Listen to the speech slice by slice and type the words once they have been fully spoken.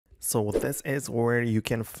So this is where you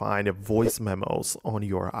can find voice memos on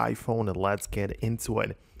your iPhone, and let's get into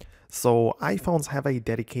it. So iPhones have a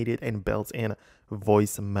dedicated and built-in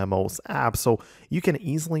voice memos app, so you can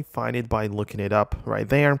easily find it by looking it up right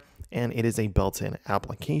there, and it is a built-in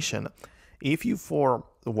application. If you for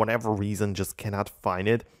whatever reason just cannot find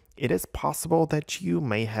it, it is possible that you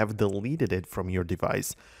may have deleted it from your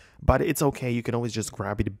device. But it's okay, you can always just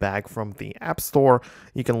grab it back from the App Store.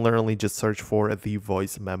 You can literally just search for the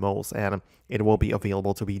voice memos and it will be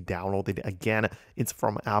available to be downloaded again. It's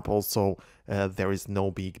from Apple, so there is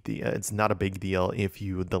no big deal. It's not a big deal if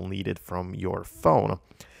you delete it from your phone.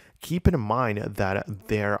 Keep in mind that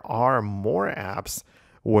there are more apps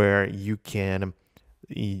where you can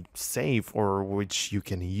save or which you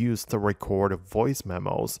can use to record voice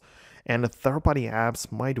memos, and third-party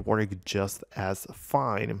apps might work just as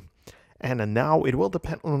fine. And now it will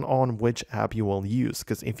depend on which app you will use,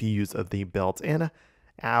 because if you use the built-in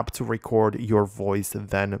app to record your voice,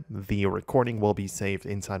 then the recording will be saved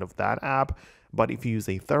inside of that app. But if you use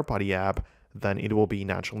a third-party app, then it will be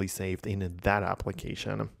naturally saved in that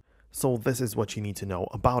application. So this is what you need to know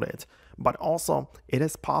about it. But also, it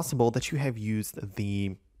is possible that you have used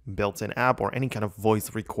the built-in app or any kind of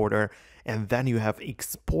voice recorder, and then you have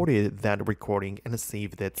exported that recording and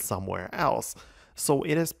saved it somewhere else. So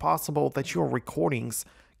it is possible that your recordings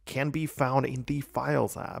can be found in the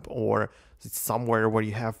Files app or somewhere where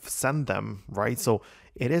you have sent them, right? So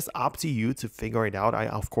it is up to you to figure it out. I,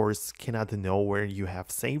 of course, cannot know where you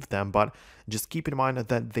have saved them, but just keep in mind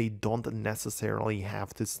that they don't necessarily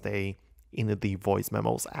have to stay in the Voice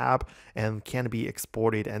Memos app and can be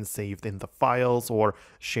exported and saved in the files or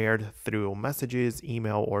shared through messages,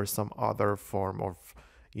 email, or some other form of,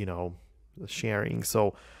 sharing.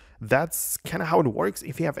 So that's kind of how it works.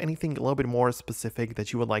 If you have anything a little bit more specific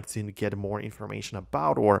that you would like to get more information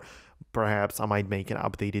about, or perhaps I might make an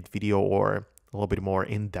updated video or a little bit more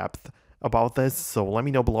in depth about this, so let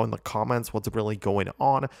me know below in the comments what's really going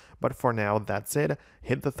on. But for now, that's it.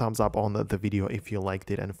 Hit the thumbs up on the video if you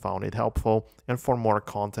liked it and found it helpful, and for more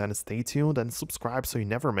content, stay tuned and subscribe so you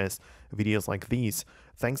never miss videos like these.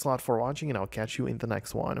 Thanks a lot for watching, and I'll catch you in the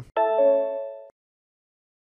next one.